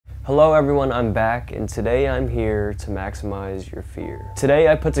Hello everyone, I'm back, and today I'm here to maximize your fear. Today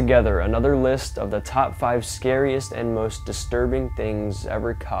I put together another list of the top 5 scariest and most disturbing things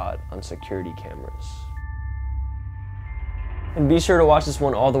ever caught on security cameras. And be sure to watch this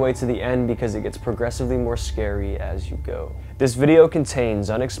one all the way to the end because it gets progressively more scary as you go. This video contains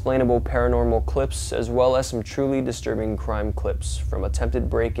unexplainable paranormal clips as well as some truly disturbing crime clips, from attempted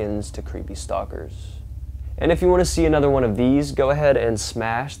break-ins to creepy stalkers. And if you want to see another one of these, go ahead and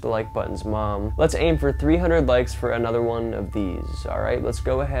smash the like buttons, Mom. Let's aim for 300 likes for another one of these. Alright, let's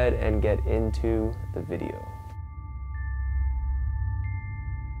go ahead and get into the video.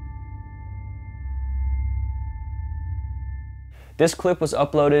 This clip was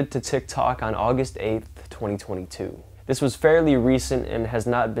uploaded to TikTok on August 8th, 2022. This was fairly recent and has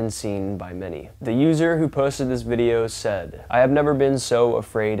not been seen by many. The user who posted this video said, "I have never been so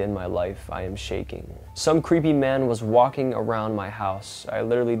afraid in my life. I am shaking. Some creepy man was walking around my house. I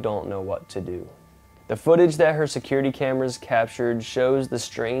literally don't know what to do." The footage that her security cameras captured shows the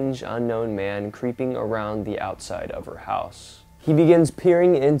strange unknown man creeping around the outside of her house. He begins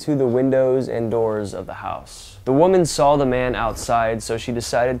peering into the windows and doors of the house. The woman saw the man outside, so she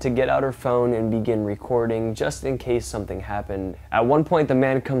decided to get out her phone and begin recording just in case something happened. At one point, the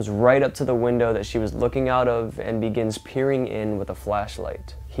man comes right up to the window that she was looking out of and begins peering in with a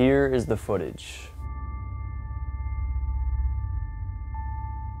flashlight. Here is the footage.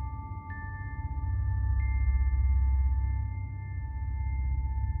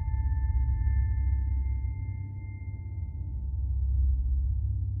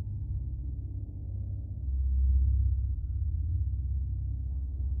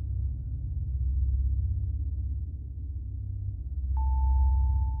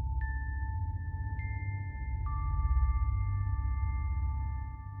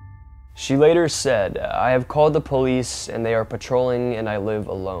 She later said, "I have called the police and they are patrolling and I live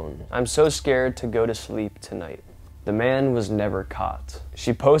alone. I'm so scared to go to sleep tonight." The man was never caught.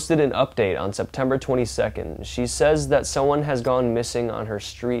 She posted an update on September 22nd. She says that someone has gone missing on her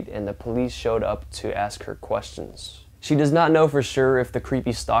street and the police showed up to ask her questions. She does not know for sure if the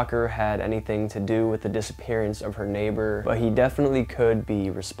creepy stalker had anything to do with the disappearance of her neighbor, but he definitely could be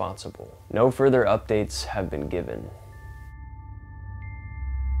responsible. No further updates have been given.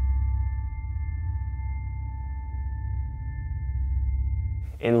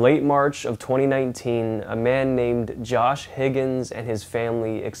 In late March of 2019, a man named Josh Higgins and his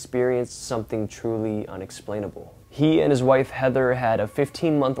family experienced something truly unexplainable. He and his wife Heather had a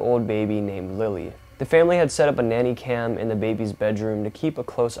 15-month-old baby named Lily. The family had set up a nanny cam in the baby's bedroom to keep a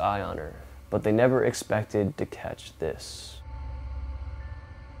close eye on her, but they never expected to catch this.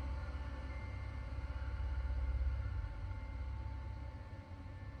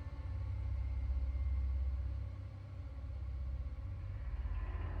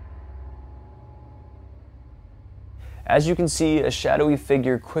 As you can see, a shadowy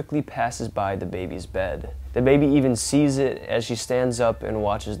figure quickly passes by the baby's bed. The baby even sees it as she stands up and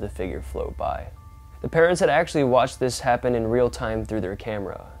watches the figure float by. The parents had actually watched this happen in real time through their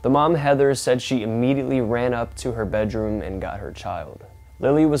camera. The mom, Heather, said she immediately ran up to her bedroom and got her child.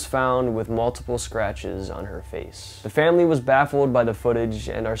 Lily was found with multiple scratches on her face. The family was baffled by the footage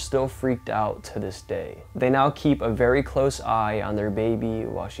and are still freaked out to this day. They now keep a very close eye on their baby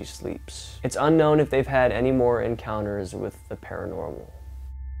while she sleeps. It's unknown if they've had any more encounters with the paranormal.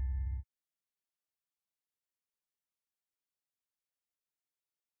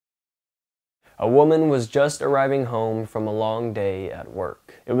 A woman was just arriving home from a long day at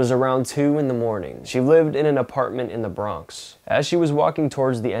work. It was around 2 in the morning. She lived in an apartment in the Bronx. As she was walking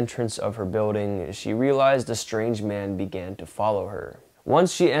towards the entrance of her building, she realized a strange man began to follow her.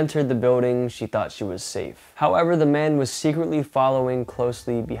 Once she entered the building, she thought she was safe. However, the man was secretly following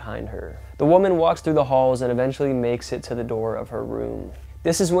closely behind her. The woman walks through the halls and eventually makes it to the door of her room.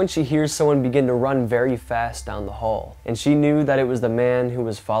 This is when she hears someone begin to run very fast down the hall, and she knew that it was the man who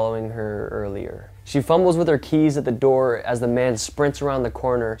was following her earlier. She fumbles with her keys at the door as the man sprints around the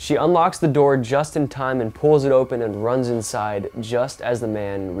corner. She unlocks the door just in time and pulls it open and runs inside just as the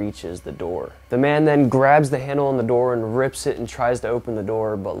man reaches the door. The man then grabs the handle on the door and rips it and tries to open the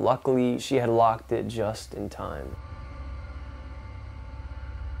door, but luckily she had locked it just in time.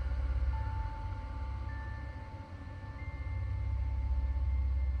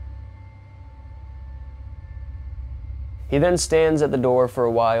 He then stands at the door for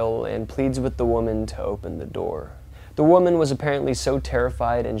a while and pleads with the woman to open the door. The woman was apparently so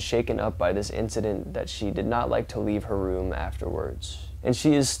terrified and shaken up by this incident that she did not like to leave her room afterwards. And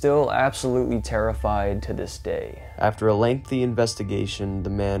she is still absolutely terrified to this day. After a lengthy investigation, the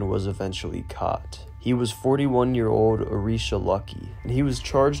man was eventually caught. He was 41-year-old Orisha Lucky, and he was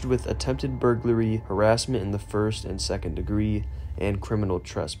charged with attempted burglary, harassment in the first and second degree, and criminal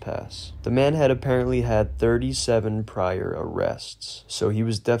trespass. The man had apparently had 37 prior arrests, so he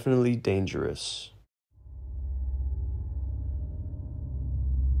was definitely dangerous.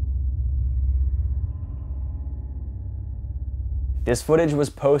 This footage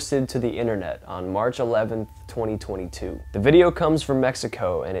was posted to the internet on March 11th, 2022. The video comes from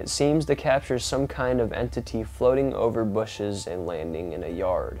Mexico, and it seems to capture some kind of entity floating over bushes and landing in a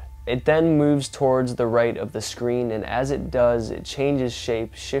yard. It then moves towards the right of the screen, and as it does, it changes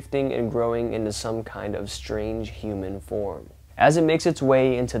shape, shifting and growing into some kind of strange human form. As it makes its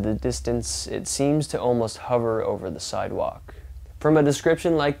way into the distance, it seems to almost hover over the sidewalk. From a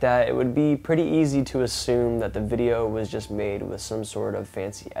description like that, it would be pretty easy to assume that the video was just made with some sort of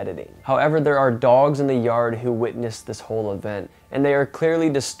fancy editing. However, there are dogs in the yard who witnessed this whole event, and they are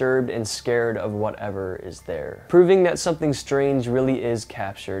clearly disturbed and scared of whatever is there, proving that something strange really is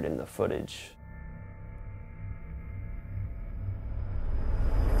captured in the footage.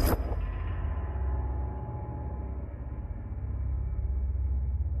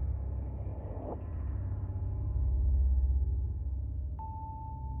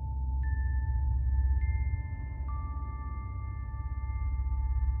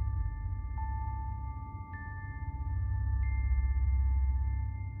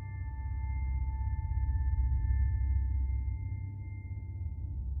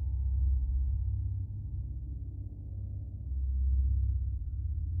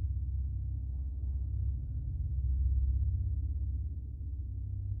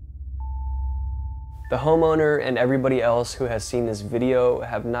 The homeowner and everybody else who has seen this video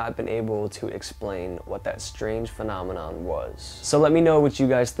have not been able to explain what that strange phenomenon was. So let me know what you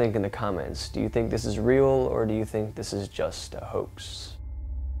guys think in the comments. Do you think this is real, or do you think this is just a hoax?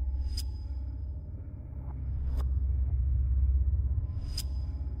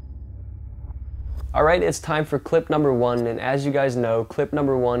 Alright, it's time for clip number 1, and as you guys know, clip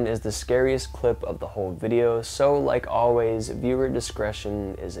number 1 is the scariest clip of the whole video, so like always, viewer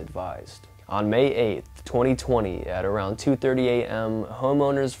discretion is advised. On May 8th, 2020, at around 2:30 a.m.,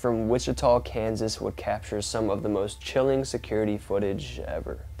 homeowners from Wichita, Kansas would capture some of the most chilling security footage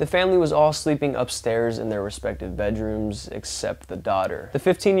ever. The family was all sleeping upstairs in their respective bedrooms, except the daughter. The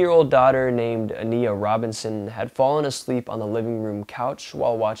 15-year-old daughter, named Ania Robinson, had fallen asleep on the living room couch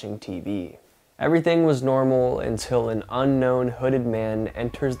while watching TV. Everything was normal until an unknown hooded man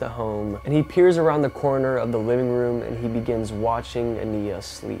enters the home, and he peers around the corner of the living room and he begins watching Ania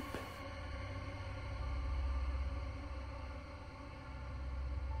sleep.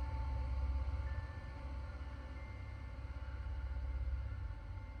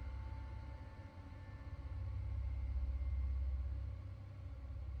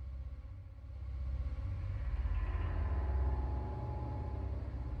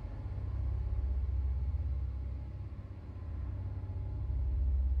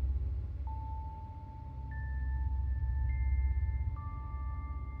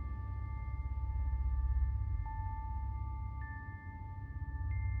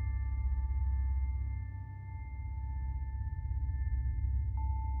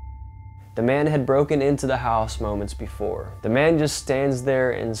 The man had broken into the house moments before. The man just stands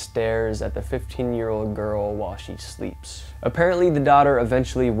there and stares at the 15-year-old girl while she sleeps. Apparently, the daughter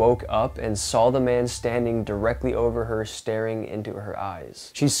eventually woke up and saw the man standing directly over her, staring into her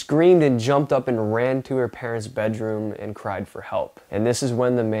eyes. She screamed and jumped up and ran to her parents' bedroom and cried for help. And this is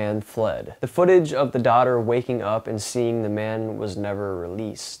when the man fled. The footage of the daughter waking up and seeing the man was never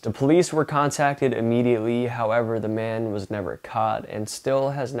released. The police were contacted immediately, however, the man was never caught and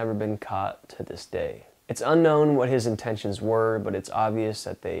still has never been caught to this day. It's unknown what his intentions were, but it's obvious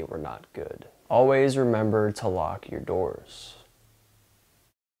that they were not good. Always remember to lock your doors.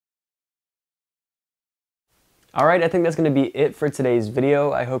 Alright, I think that's going to be it for today's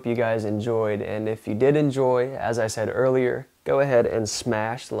video. I hope you guys enjoyed, and if you did enjoy, as I said earlier, go ahead and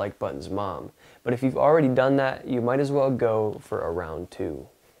smash the like button's mom. But if you've already done that, you might as well go for a round 2.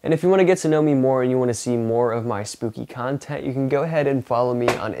 And if you want to get to know me more and you want to see more of my spooky content, you can go ahead and follow me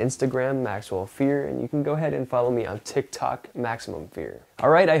on Instagram, Maxwell Fear, and you can go ahead and follow me on TikTok, Maximum Fear.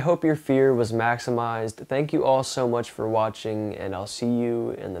 Alright, I hope your fear was maximized. Thank you all so much for watching, and I'll see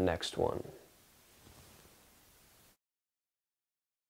you in the next one.